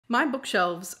My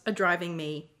bookshelves are driving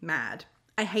me mad.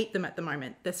 I hate them at the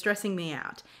moment. They're stressing me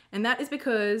out. And that is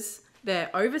because they're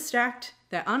overstacked,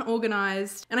 they're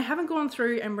unorganized, and I haven't gone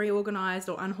through and reorganized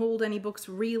or unhauled any books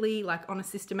really like on a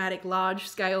systematic large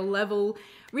scale level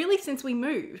really since we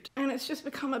moved. And it's just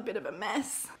become a bit of a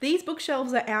mess. These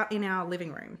bookshelves are out in our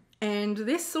living room, and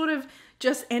this sort of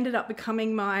just ended up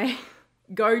becoming my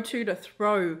go-to to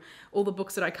throw all the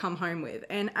books that I come home with.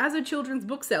 And as a children's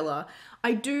bookseller,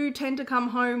 I do tend to come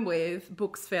home with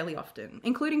books fairly often,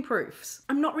 including proofs.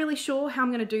 I'm not really sure how I'm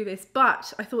going to do this,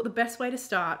 but I thought the best way to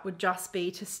start would just be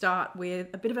to start with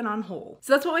a bit of an unhaul.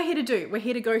 So that's what we're here to do. We're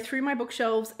here to go through my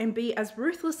bookshelves and be as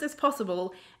ruthless as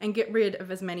possible and get rid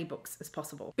of as many books as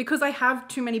possible. Because I have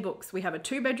too many books. We have a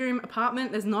 2-bedroom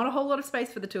apartment. There's not a whole lot of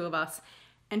space for the two of us.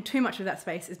 And too much of that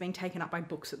space is being taken up by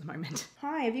books at the moment.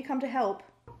 Hi, have you come to help?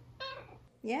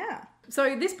 Yeah.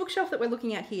 So this bookshelf that we're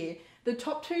looking at here, the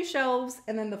top 2 shelves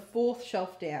and then the 4th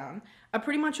shelf down are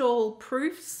pretty much all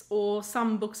proofs or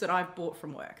some books that I've bought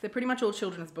from work. They're pretty much all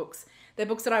children's books. They're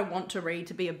books that I want to read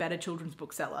to be a better children's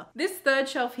bookseller. This 3rd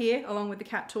shelf here, along with the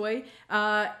cat toy,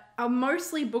 are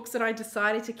mostly books that I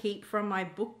decided to keep from my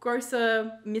book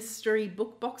grocer mystery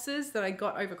book boxes that I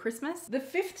got over Christmas. The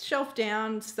 5th shelf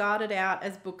down started out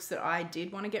as books that I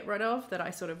did want to get rid of, that I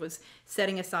sort of was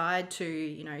setting aside to,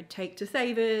 you know, take to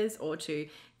savers or to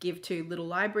give to little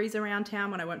libraries around town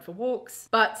when I went for walks.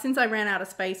 But since I ran out of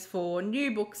space for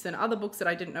new books and other books that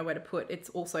I didn't know where to put, it's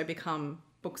also become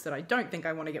books that I don't think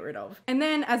I want to get rid of. And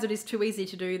then, as it is too easy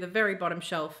to do, the very bottom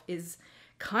shelf is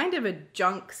kind of a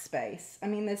junk space. I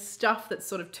mean, there's stuff that's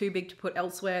sort of too big to put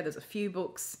elsewhere. There's a few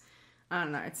books. I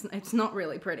don't know, it's not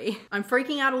really pretty. I'm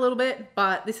freaking out a little bit,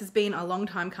 but this has been a long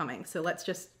time coming, so let's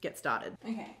just get started.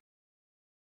 Okay.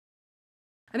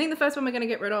 I think the first one we're going to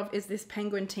get rid of is this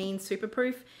Penguin Teen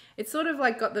Superproof. It's sort of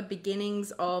like got the beginnings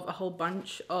of a whole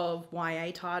bunch of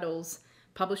YA titles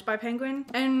published by Penguin.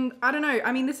 And I don't know,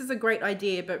 I mean, this is a great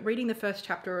idea, but reading the first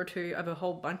chapter or 2 of a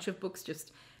whole bunch of books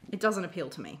just, it doesn't appeal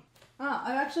to me. Ah,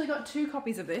 I've actually got 2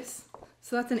 copies of this,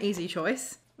 so that's an easy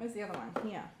choice. Where's the other one?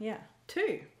 Here, yeah,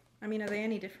 2. I mean, are they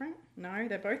any different? No,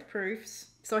 they're both proofs.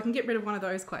 So I can get rid of one of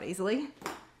those quite easily.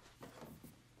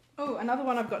 Oh, another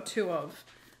one I've got 2 of.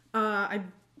 I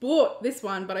bought this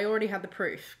one, but I already had the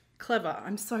proof. Clever,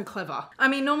 I'm so clever. I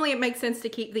mean, normally it makes sense to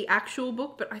keep the actual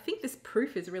book, but I think this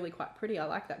proof is really quite pretty. I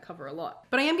like that cover a lot.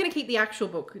 But I am gonna keep the actual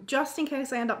book, just in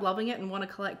case I end up loving it and wanna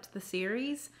collect the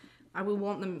series. I will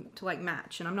want them to like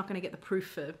match, and I'm not going to get the proof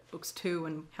for books 2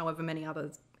 and however many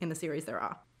others in the series there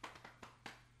are.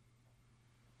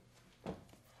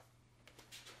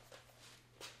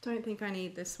 Don't think I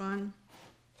need this one.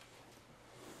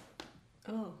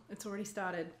 Oh, it's already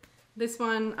started. This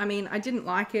one, I mean, I didn't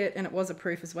like it, and it was a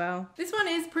proof as well. This one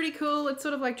is pretty cool. It's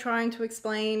sort of like trying to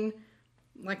explain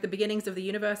like the beginnings of the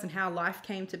universe and how life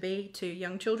came to be to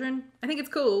young children. I think it's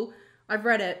cool. I've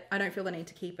read it, I don't feel the need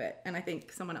to keep it, and I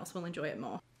think someone else will enjoy it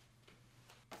more.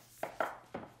 I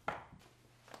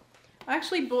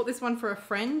actually bought this one for a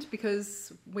friend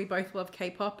because we both love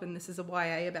K-pop, and this is a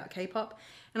YA about K-pop,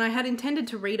 and I had intended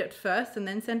to read it first and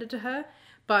then send it to her,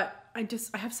 but I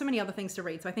have so many other things to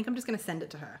read, so I think I'm just going to send it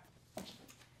to her.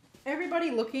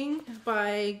 Everybody Looking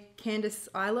by Candice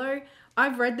Ilo.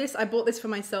 I've read this, I bought this for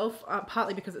myself,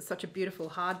 partly because it's such a beautiful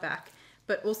hardback,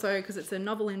 but also because it's a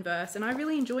novel in verse, and I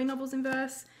really enjoy novels in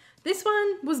verse. This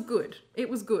one was good. It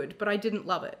was good, but I didn't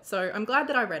love it. So I'm glad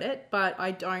that I read it, but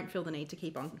I don't feel the need to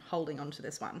keep on holding on to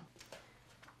this one.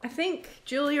 I think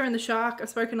Julia and the Shark, I've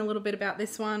spoken a little bit about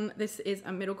this one. This is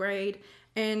a middle grade,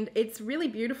 and it's really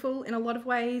beautiful in a lot of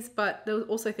ways, but there were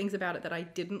also things about it that I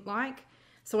didn't like.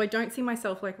 So I don't see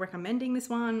myself like recommending this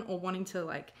one or wanting to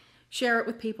like share it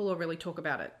with people or really talk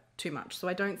about it too much. So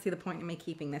I don't see the point in me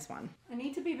keeping this one. I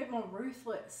need to be a bit more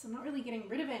ruthless. I'm not really getting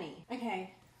rid of any.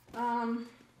 Okay.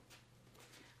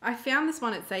 I found this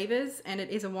one at Savers, and it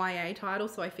is a YA title,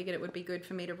 so I figured it would be good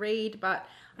for me to read, but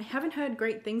I haven't heard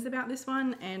great things about this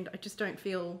one, and I just don't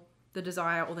feel the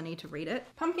desire or the need to read it.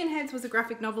 Pumpkinheads was a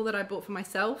graphic novel that I bought for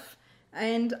myself,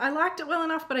 and I liked it well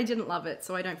enough, but I didn't love it,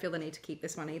 so I don't feel the need to keep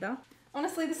this one either.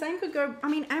 Honestly, the same could go, I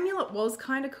mean, Amulet was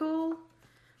kind of cool.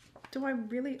 Do I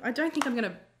really? I don't think I'm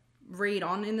going to read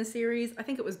on in the series. I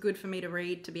think it was good for me to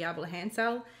read to be able to hand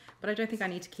sell, but I don't think I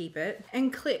need to keep it.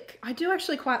 And Click. I do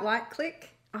actually quite like Click.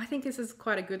 I think this is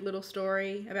quite a good little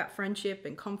story about friendship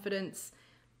and confidence.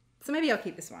 So maybe I'll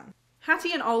keep this one.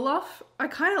 Hattie and Olaf. I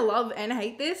kind of love and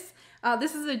hate this.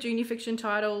 This is a junior fiction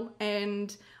title,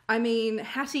 and I mean,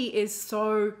 Hattie is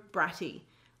so bratty.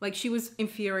 Like, she was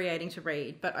infuriating to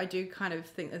read, but I do kind of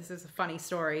think this is a funny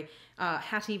story.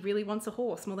 Hattie really wants a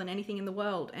horse more than anything in the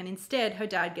world, and instead her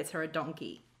dad gets her a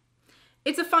donkey.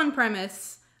 It's a fun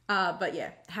premise. But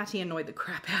yeah, Hattie annoyed the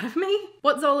crap out of me.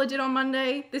 What Zola did on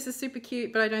Monday, this is super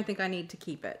cute, but I don't think I need to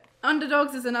keep it.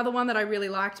 Underdogs is another one that I really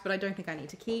liked, but I don't think I need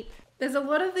to keep. There's a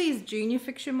lot of these junior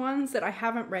fiction ones that I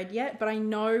haven't read yet, but I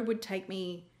know would take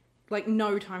me like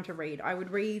no time to read. I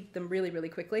would read them really, really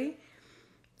quickly.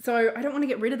 So I don't want to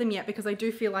get rid of them yet because I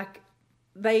do feel like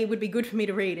they would be good for me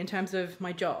to read in terms of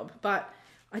my job, but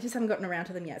I just haven't gotten around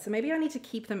to them yet. So maybe I need to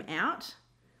keep them out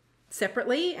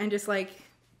separately and just like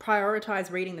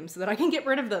prioritize reading them so that I can get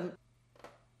rid of them.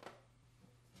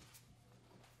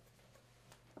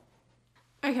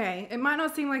 Okay, it might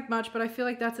not seem like much, but I feel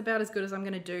like that's about as good as I'm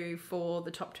going to do for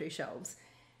the top 2 shelves.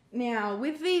 Now,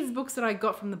 with these books that I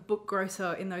got from the book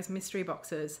grocer in those mystery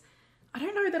boxes, I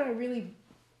don't know that I really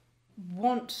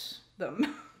want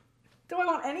them. Do I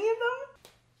want any of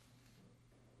them?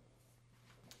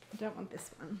 I don't want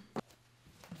this one.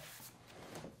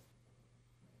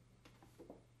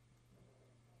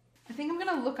 I think I'm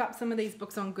going to look up some of these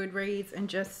books on GoodReads and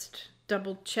just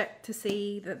double check to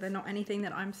see that they're not anything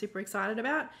that I'm super excited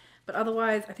about. But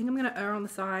otherwise, I think I'm going to err on the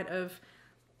side of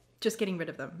just getting rid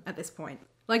of them at this point.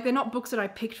 Like, they're not books that I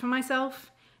picked for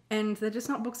myself, and they're just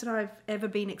not books that I've ever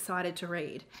been excited to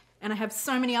read. And I have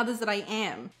so many others that I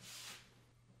am.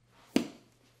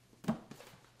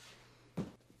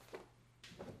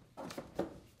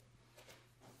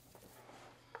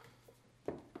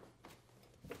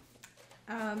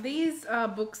 These are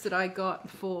books that I got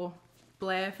for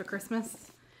Blair for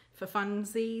Christmas, for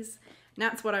funsies.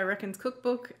 Nat's What I Reckon's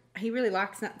cookbook. He really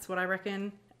likes Nat's What I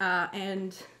Reckon.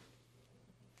 And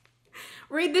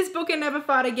read this book and never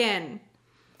fart again.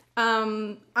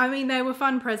 I mean, they were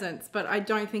fun presents, but I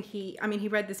don't think he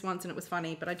read this once and it was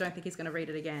funny, but I don't think he's going to read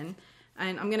it again.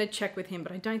 And I'm going to check with him,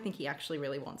 but I don't think he actually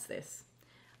really wants this.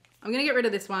 I'm going to get rid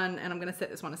of this one and I'm going to set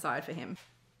this one aside for him.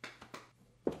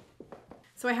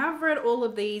 So I have read all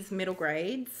of these middle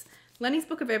grades. Lenny's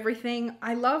Book of Everything.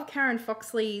 I love Karen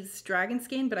Foxley's Dragon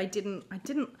Skin, but I didn't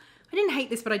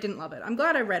hate this, but I didn't love it. I'm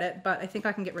glad I read it, but I think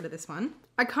I can get rid of this one.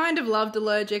 I kind of loved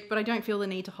Allergic, but I don't feel the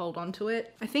need to hold on to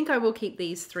it. I think I will keep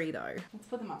these 3 though. Let's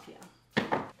put them up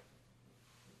here.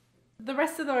 The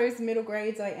rest of those middle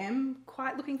grades I am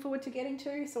quite looking forward to getting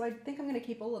to, so I think I'm going to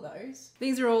keep all of those.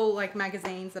 These are all like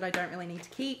magazines that I don't really need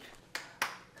to keep.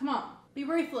 Come on, be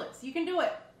ruthless. You can do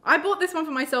it. I bought this one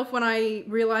for myself when I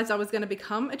realized I was going to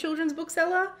become a children's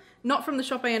bookseller. Not from the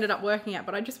shop I ended up working at,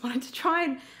 but I just wanted to try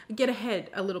and get ahead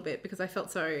a little bit because I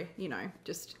felt so, you know,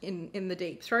 just in the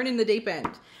deep, thrown in the deep end.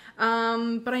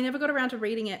 But I never got around to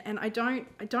reading it, and I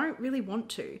don't really want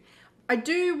to. I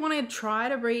do want to try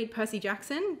to read Percy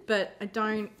Jackson, but I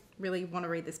don't really want to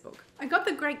read this book. I got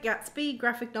The Great Gatsby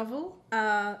graphic novel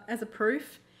as a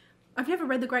proof. I've never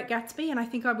read The Great Gatsby, and I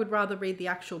think I would rather read the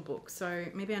actual book, so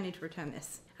maybe I need to return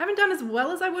this. I haven't done as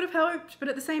well as I would have hoped, but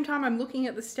at the same time I'm looking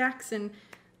at the stacks and,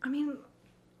 I mean,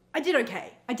 I did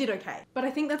okay. I did okay. But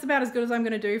I think that's about as good as I'm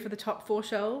going to do for the top 4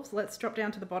 shelves. Let's drop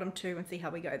down to the bottom 2 and see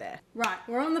how we go there. Right,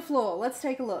 we're on the floor. Let's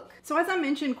take a look. So as I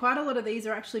mentioned, quite a lot of these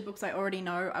are actually books I already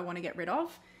know I want to get rid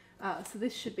of. So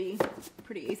this should be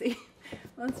pretty easy.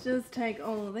 Let's just take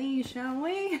all of these, shall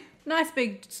we? Nice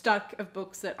big stack of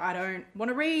books that I don't want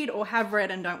to read or have read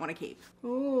and don't want to keep.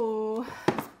 Ooh,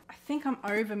 I think I'm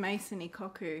over Mason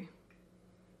Ikoku.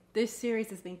 This series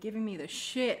has been giving me the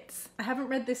shits. I haven't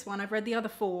read this one. I've read the other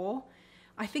 4.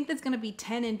 I think there's going to be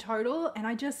 10 in total, and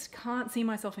I just can't see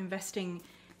myself investing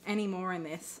any more in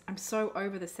this. I'm so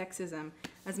over the sexism.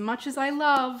 As much as I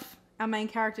love our main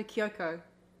character, Kyoko,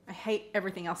 I hate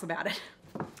everything else about it.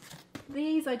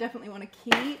 These I definitely want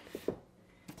to keep.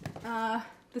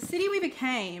 The City We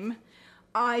Became,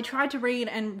 I tried to read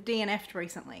and DNF'd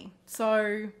recently.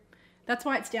 So that's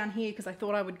why it's down here, because I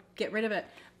thought I would get rid of it.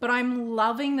 But I'm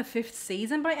loving the 5th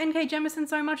season by N.K. Jemisin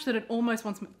so much that it almost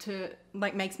wants to,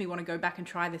 like, makes me want to go back and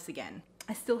try this again.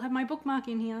 I still have my bookmark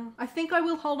in here. I think I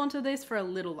will hold on to this for a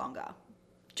little longer,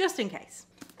 just in case.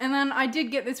 And then I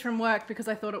did get this from work because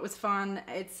I thought it was fun.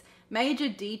 It's Major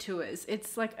Detours.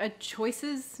 It's like a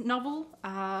choices novel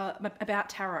about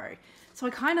tarot. So I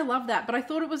kind of love that, but I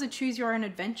thought it was a choose your own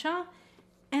adventure.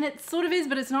 And it sort of is,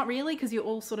 but it's not really, because you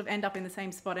all sort of end up in the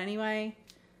same spot anyway.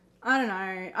 I don't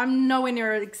know. I'm nowhere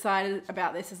near as excited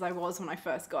about this as I was when I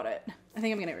first got it. I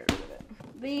think I'm gonna get rid of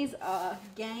it. These are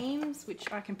games,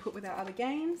 which I can put with our other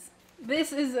games.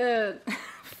 This is a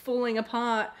falling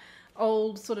apart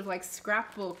old sort of like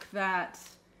scrapbook that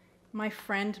my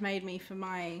friend made me for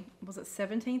my, was it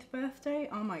 17th birthday?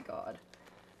 Oh my God.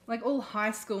 Like all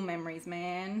high school memories,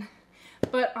 man.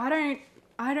 But I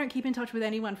don't keep in touch with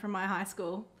anyone from my high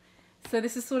school. So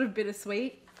this is sort of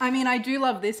bittersweet. I mean, I do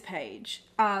love this page.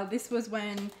 This was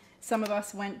when Some of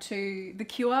us went to The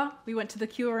Cure. We went to The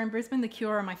Cure in Brisbane. The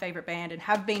Cure are my favourite band and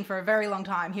have been for a very long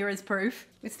time. Here is proof.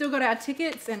 We still got our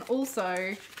tickets, and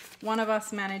also one of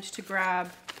us managed to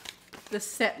grab the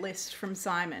set list from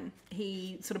Simon.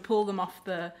 He sort of pulled them off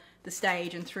the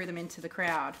stage and threw them into the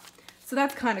crowd. So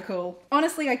that's kind of cool.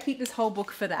 Honestly, I keep this whole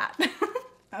book for that.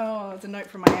 Oh, there's a note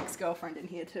from my ex-girlfriend in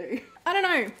here too. I don't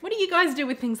know. What do you guys do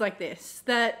with things like this?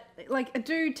 That like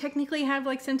do technically have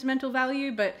like sentimental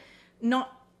value, but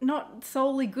not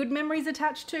solely good memories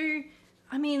attached to?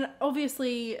 I mean,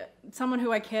 obviously someone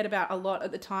who I cared about a lot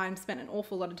at the time spent an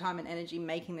awful lot of time and energy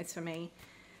making this for me.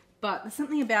 But there's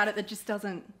something about it that just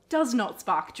does not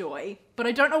spark joy. But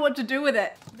I don't know what to do with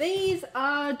it. These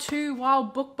are 2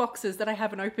 wild book boxes that I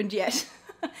haven't opened yet.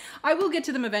 I will get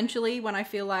to them eventually when I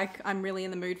feel like I'm really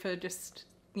in the mood for just,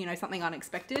 you know, something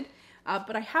unexpected.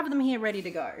 But I have them here ready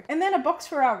to go. And then a box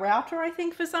for our router, I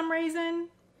think, for some reason.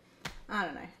 I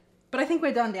don't know. But I think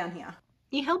we're done down here. Are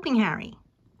you helping, Harry?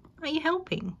 Are you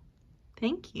helping?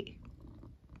 Thank you.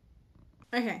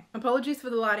 Okay, apologies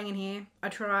for the lighting in here. I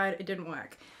tried, it didn't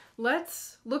work.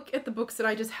 Let's look at the books that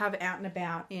I just have out and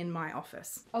about in my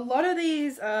office. A lot of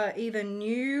these are either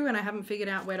new and I haven't figured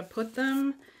out where to put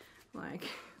them. Like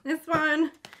this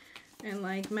one, and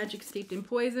like Magic Steeped in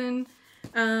Poison.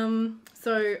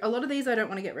 So a lot of these I don't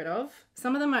want to get rid of.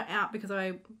 Some of them are out because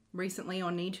I recently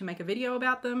or need to make a video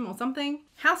about them or something.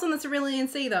 House on the Cerulean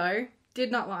Sea though,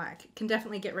 did not like, can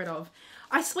definitely get rid of.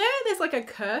 I swear there's like a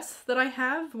curse that I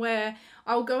have where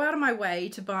I'll go out of my way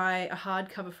to buy a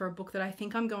hardcover for a book that I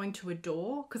think I'm going to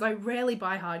adore, because I rarely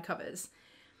buy hardcovers.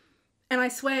 And I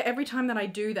swear every time that I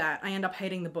do that, I end up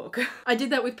hating the book. I did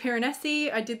that with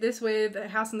Piranesi. I did this with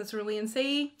House on the Cerulean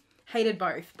Sea. Hated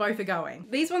both. Both are going.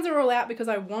 These ones are all out because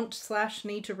I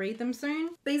want/need to read them soon.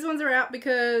 These ones are out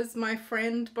because my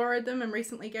friend borrowed them and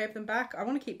recently gave them back. I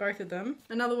want to keep both of them.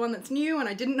 Another one that's new and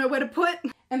I didn't know where to put.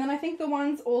 And then I think the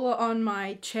ones all are on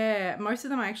my chair. Most of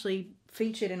them I actually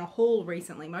featured in a haul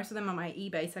recently. Most of them are my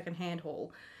eBay secondhand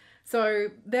haul. So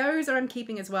those I'm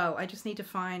keeping as well. I just need to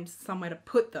find somewhere to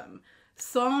put them.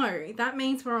 So that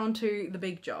means we're on to the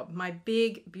big job. My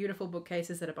big, beautiful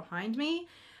bookcases that are behind me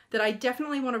that I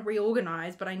definitely want to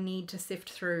reorganize, but I need to sift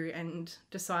through and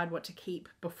decide what to keep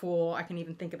before I can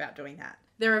even think about doing that.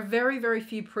 There are very, very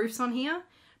few proofs on here.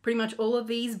 Pretty much all of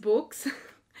these books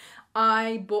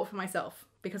I bought for myself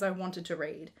because I wanted to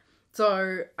read.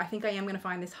 So I think I am going to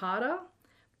find this harder,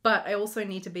 but I also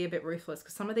need to be a bit ruthless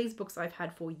because some of these books I've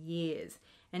had for years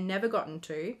and never gotten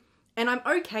to. And I'm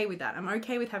okay with that. I'm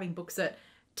okay with having books that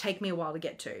take me a while to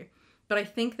get to. But I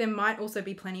think there might also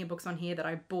be plenty of books on here that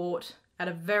I bought at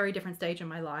a very different stage in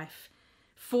my life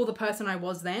for the person I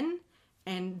was then,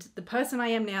 and the person I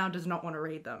am now does not want to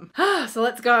read them. So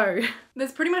let's go.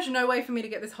 There's pretty much no way for me to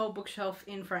get this whole bookshelf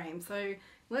in frame. So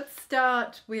let's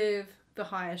start with the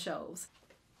higher shelves.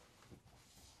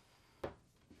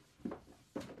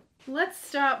 Let's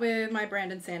start with my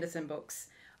Brandon Sanderson books.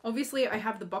 Obviously, I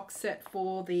have the box set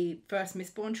for the first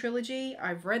Mistborn trilogy.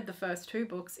 I've read the first 2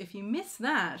 books. If you missed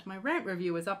that, my rant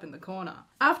review is up in the corner.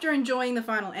 After enjoying The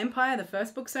Final Empire, the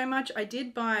first book, so much, I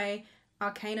did buy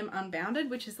Arcanum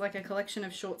Unbounded, which is like a collection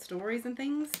of short stories and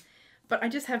things. But I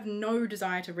just have no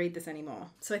desire to read this anymore.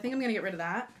 So I think I'm going to get rid of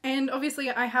that. And obviously,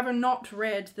 I have not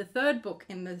read the 3rd book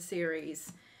in the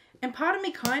series. And part of me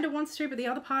kind of wants to, but the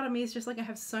other part of me is just like I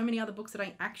have so many other books that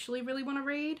I actually really want to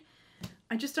read.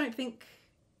 I just don't think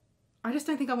I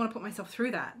want to put myself through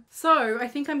that. So I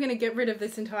think I'm going to get rid of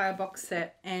this entire box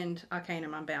set and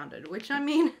Arcanum Unbounded, which I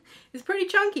mean is pretty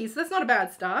chunky, so that's not a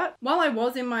bad start. While I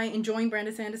was in my enjoying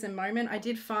Brandon Sanderson moment, I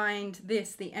did find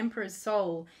this, The Emperor's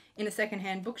Soul, in a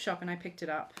secondhand bookshop and I picked it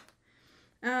up.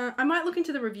 I might look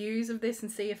into the reviews of this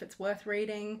and see if it's worth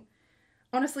reading.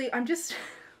 Honestly, I'm just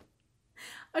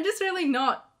really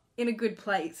not in a good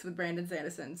place with Brandon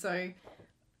Sanderson, so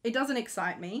it doesn't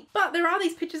excite me. But there are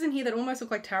these pictures in here that almost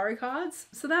look like tarot cards,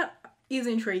 so that is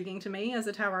intriguing to me as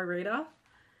a tarot reader.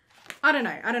 I don't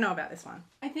know about this one.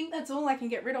 I think that's all I can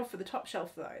get rid of for the top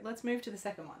shelf though. Let's move to the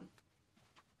second one.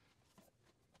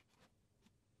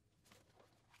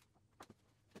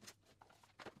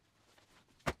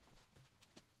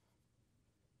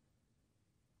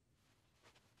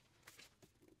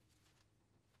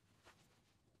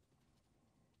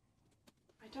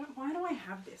 Why do I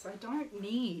have this? I don't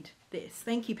need this.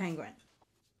 Thank you, Penguin.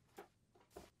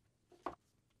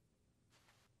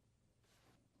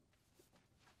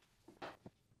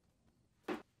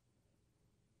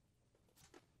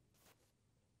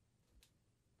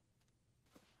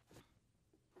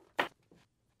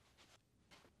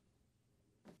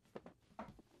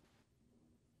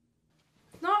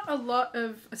 Not a lot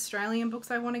of Australian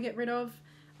books I want to get rid of.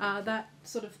 That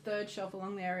sort of third shelf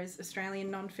along there is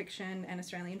Australian non-fiction and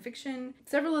Australian fiction.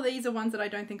 Several of these are ones that I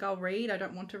don't think I'll read, I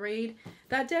don't want to read.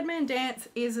 That Dead Man Dance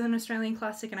is an Australian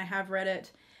classic and I have read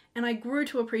it. And I grew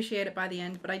to appreciate it by the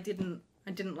end, but I didn't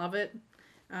love it.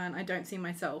 And I don't see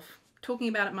myself talking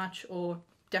about it much, or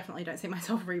definitely don't see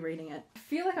myself rereading it. I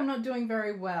feel like I'm not doing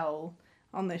very well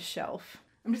on this shelf.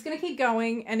 I'm just going to keep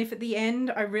going, and if at the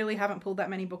end I really haven't pulled that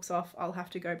many books off, I'll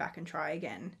have to go back and try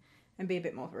again and be a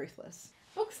bit more ruthless.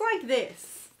 Books like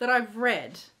this that I've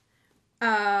read,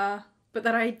 but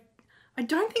that I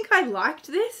don't think I liked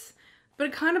this, but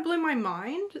it kind of blew my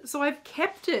mind, so I've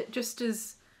kept it just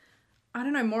as, I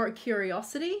don't know, more a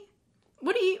curiosity.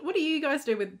 What do you guys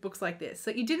do with books like this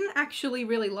that you didn't actually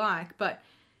really like, but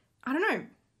I don't know,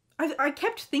 I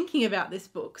kept thinking about this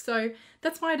book, so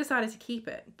that's why I decided to keep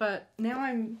it. But now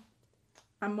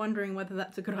I'm wondering whether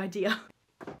that's a good idea.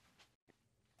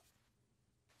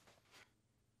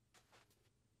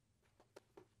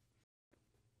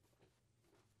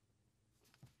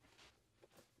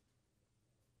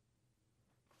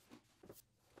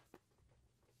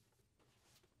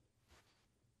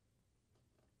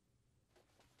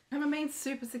 I haven't been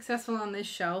super successful on this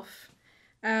shelf.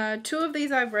 Two of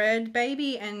these I've read,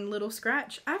 Baby and Little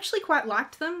Scratch. I actually quite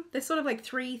liked them. They're sort of like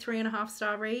 3.5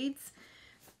 star reads.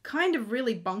 Kind of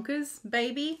really bonkers,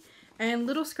 Baby. And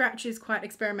Little Scratch is quite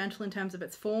experimental in terms of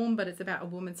its form, but it's about a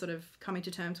woman sort of coming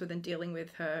to terms with and dealing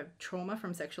with her trauma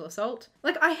from sexual assault.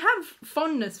 Like, I have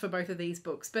fondness for both of these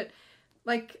books, but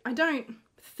like, I don't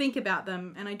think about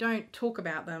them and I don't talk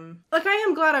about them. Like, I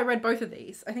am glad I read both of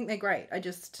these. I think they're great. I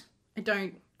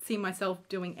don't see myself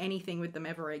doing anything with them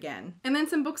ever again. And then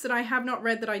some books that I have not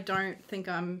read that I don't think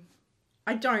I'm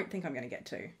going to get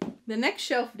to. The next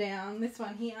shelf down, this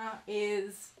one here,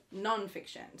 is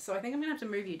non-fiction. So I think I'm going to have to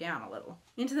move you down a little.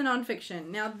 Into the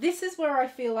non-fiction. Now this is where I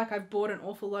feel like I've bought an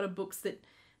awful lot of books that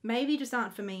maybe just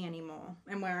aren't for me anymore,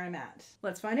 and where I'm at.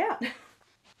 Let's find out.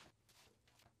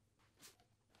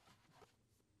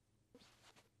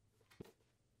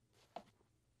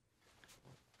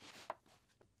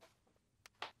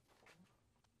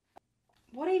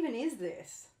 What even is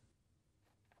this?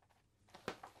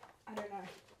 I don't know.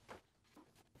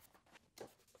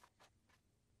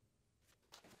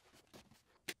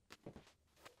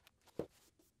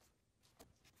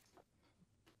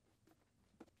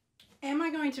 Am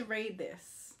I going to read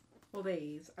this or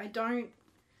these? I don't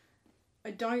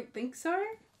think so.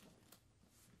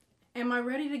 Am I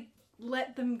ready to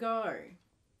let them go?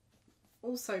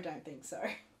 Also don't think so.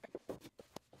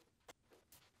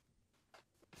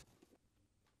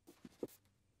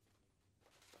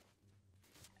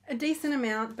 A decent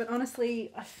amount, but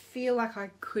honestly, I feel like I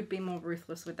could be more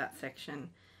ruthless with that section.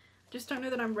 I just don't know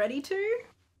that I'm ready to.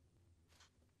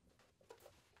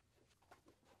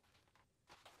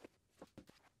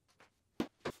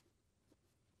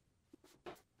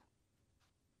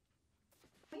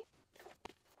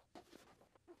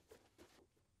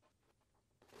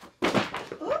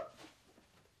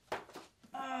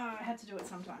 I had to do it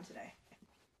sometime today.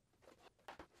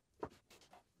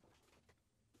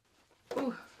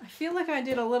 Ooh, I feel like I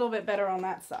did a little bit better on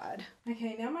that side.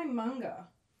 Okay, now my manga.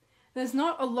 There's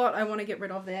not a lot I want to get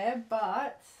rid of there,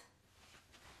 but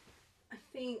I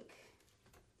think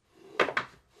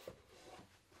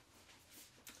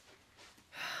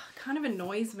kind of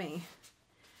annoys me.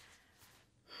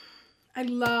 I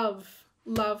love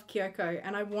Kyoko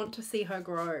and I want to see her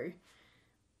grow.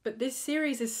 But this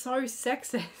series is so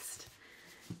sexist.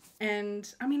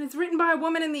 And I mean, it's written by a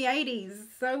woman in the 80s.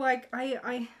 So like,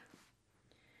 I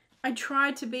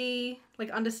tried to be like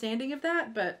understanding of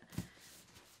that, but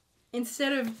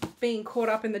instead of being caught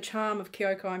up in the charm of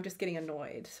Kyoko, I'm just getting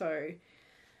annoyed. So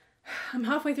I'm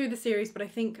halfway through the series, but I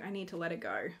think I need to let it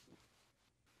go.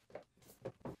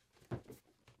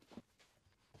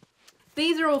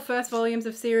 These are all first volumes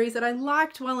of series that I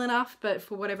liked well enough, but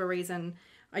for whatever reason,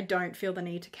 I don't feel the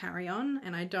need to carry on,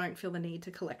 and I don't feel the need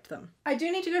to collect them. I do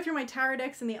need to go through my tarot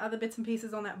decks and the other bits and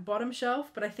pieces on that bottom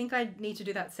shelf, but I think I need to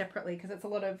do that separately because it's a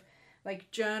lot of like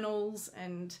journals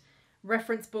and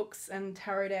reference books and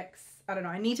tarot decks. I don't know,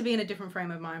 I need to be in a different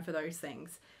frame of mind for those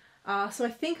things. So I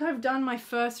think I've done my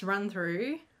first run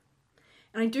through,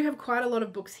 and I do have quite a lot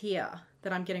of books here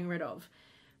that I'm getting rid of,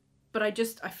 but I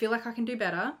feel like I can do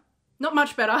better. Not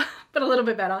much better, but a little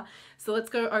bit better. So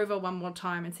let's go over one more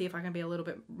time and see if I can be a little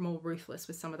bit more ruthless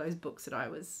with some of those books that I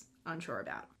was unsure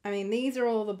about. I mean, these are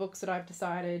all the books that I've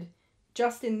decided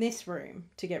just in this room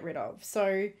to get rid of.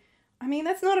 So, I mean,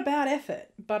 that's not a bad effort,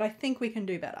 but I think we can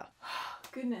do better.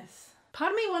 Goodness.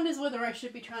 Part of me wonders whether I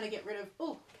should be trying to get rid of,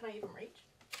 oh, can I even reach?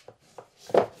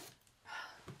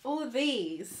 All of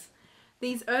these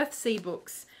Earthsea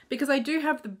books. because I do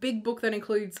have the big book that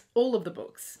includes all of the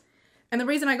books. And the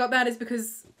reason I got that is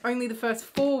because only the first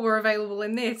 4 were available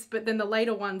in this, but then the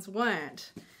later ones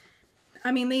weren't.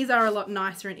 I mean, these are a lot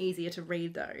nicer and easier to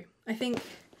read though. I think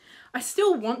I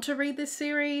still want to read this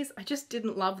series. I just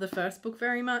didn't love the first book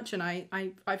very much, and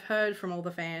I've heard from all the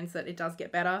fans that it does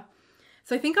get better.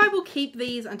 So I think I will keep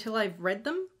these until I've read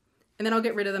them, and then I'll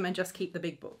get rid of them and just keep the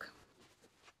big book.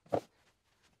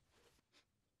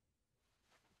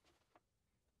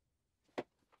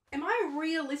 Am I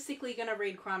realistically going to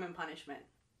read Crime and Punishment?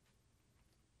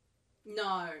 No,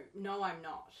 I'm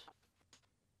not.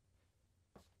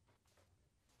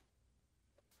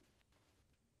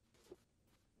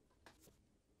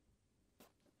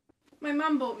 My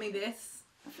mum bought me this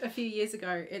a few years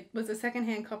ago. It was a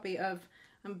secondhand copy of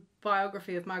a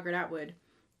biography of Margaret Atwood,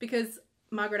 because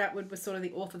Margaret Atwood was sort of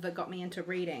the author that got me into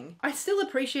reading. I still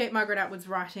appreciate Margaret Atwood's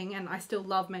writing and I still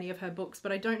love many of her books,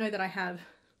 but I don't know that I have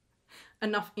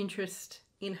enough interest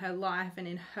in her life and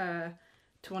in her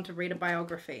to want to read a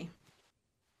biography.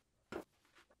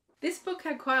 This book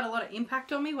had quite a lot of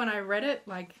impact on me when I read it,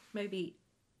 like maybe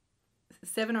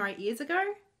 7 or 8 years ago.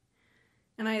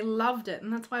 And I loved it,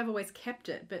 and that's why I've always kept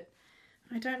it, but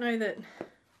I don't know that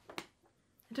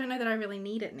I really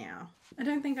need it now. I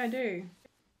don't think I do.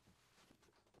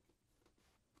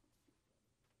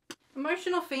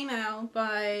 Emotional Female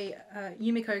by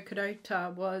Yumiko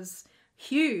Kodota was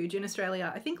huge in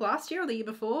Australia, I think last year or the year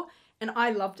before, and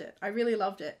I loved it. I really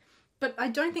loved it. But I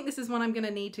don't think this is one I'm going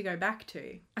to need to go back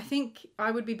to. I think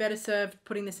I would be better served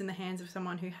putting this in the hands of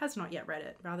someone who has not yet read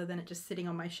it, rather than it just sitting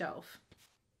on my shelf.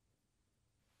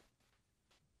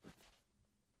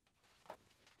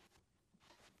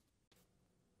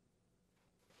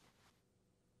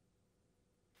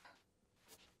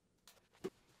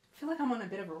 I feel like I'm on a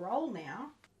bit of a roll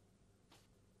now.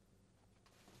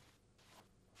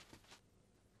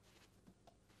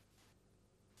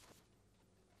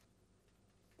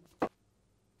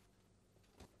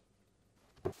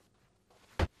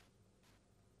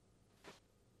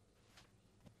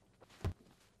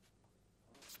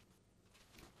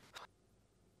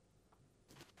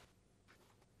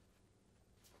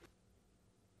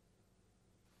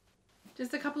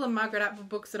 Just a couple of Margaret Atwood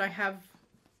books that I have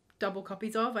double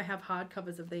copies of. I have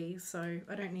hardcovers of these, so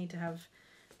I don't need to have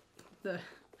the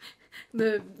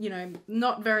you know,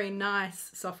 not very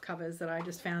nice soft covers that I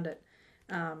just found at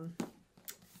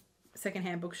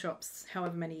secondhand bookshops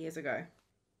however many years ago.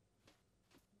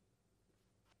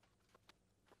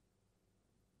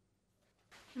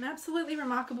 An Absolutely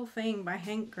Remarkable Thing by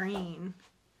Hank Green.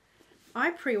 I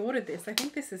pre-ordered this. I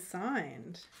think this is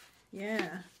signed.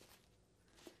 Yeah.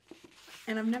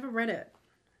 And I've never read it.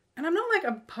 And I'm not like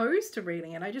opposed to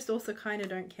reading it. I just also kind of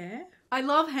don't care. I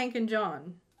love Hank and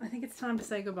John. I think it's time to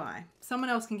say goodbye. Someone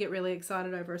else can get really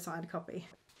excited over a signed copy.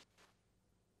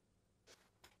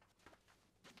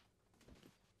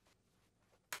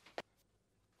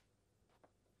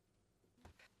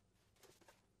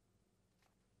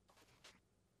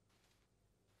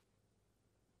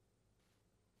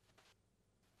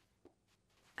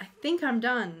 I think I'm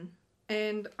done.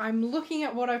 And I'm looking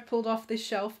at what I've pulled off this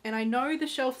shelf, and I know the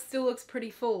shelf still looks pretty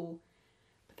full,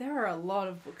 but there are a lot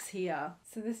of books here.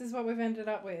 So this is what we've ended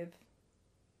up with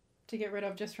to get rid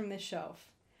of just from this shelf.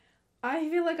 I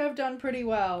feel like I've done pretty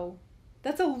well.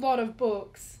 That's a lot of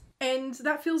books, and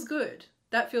that feels good.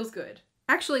 That feels good.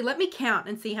 Actually, let me count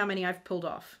and see how many I've pulled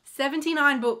off.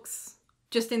 79 books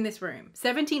just in this room.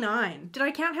 79. Did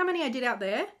I count how many I did out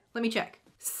there? Let me check.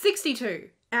 62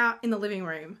 out in the living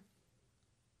room.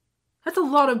 That's a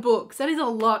lot of books. That is a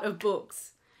lot of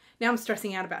books. Now I'm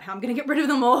stressing out about how I'm going to get rid of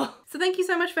them all. So thank you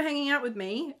so much for hanging out with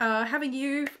me. Having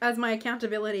you as my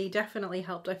accountability definitely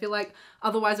helped. I feel like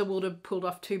otherwise I would have pulled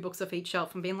off 2 books off each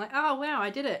shelf and been like, oh wow, I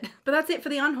did it. But that's it for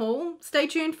the unhaul. Stay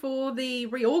tuned for the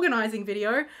reorganizing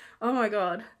video. Oh my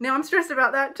god. Now I'm stressed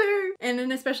about that too. And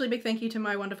an especially big thank you to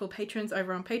my wonderful patrons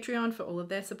over on Patreon for all of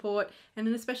their support. And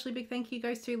an especially big thank you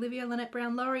goes to Olivia, Lynette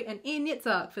Brown, Laurie and Ian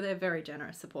Yitzhak for their very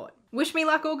generous support. Wish me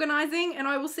luck organizing, and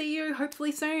I will see you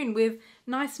hopefully soon with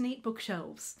nice, neat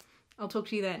bookshelves. I'll talk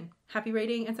to you then. Happy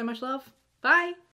reading and so much love. Bye!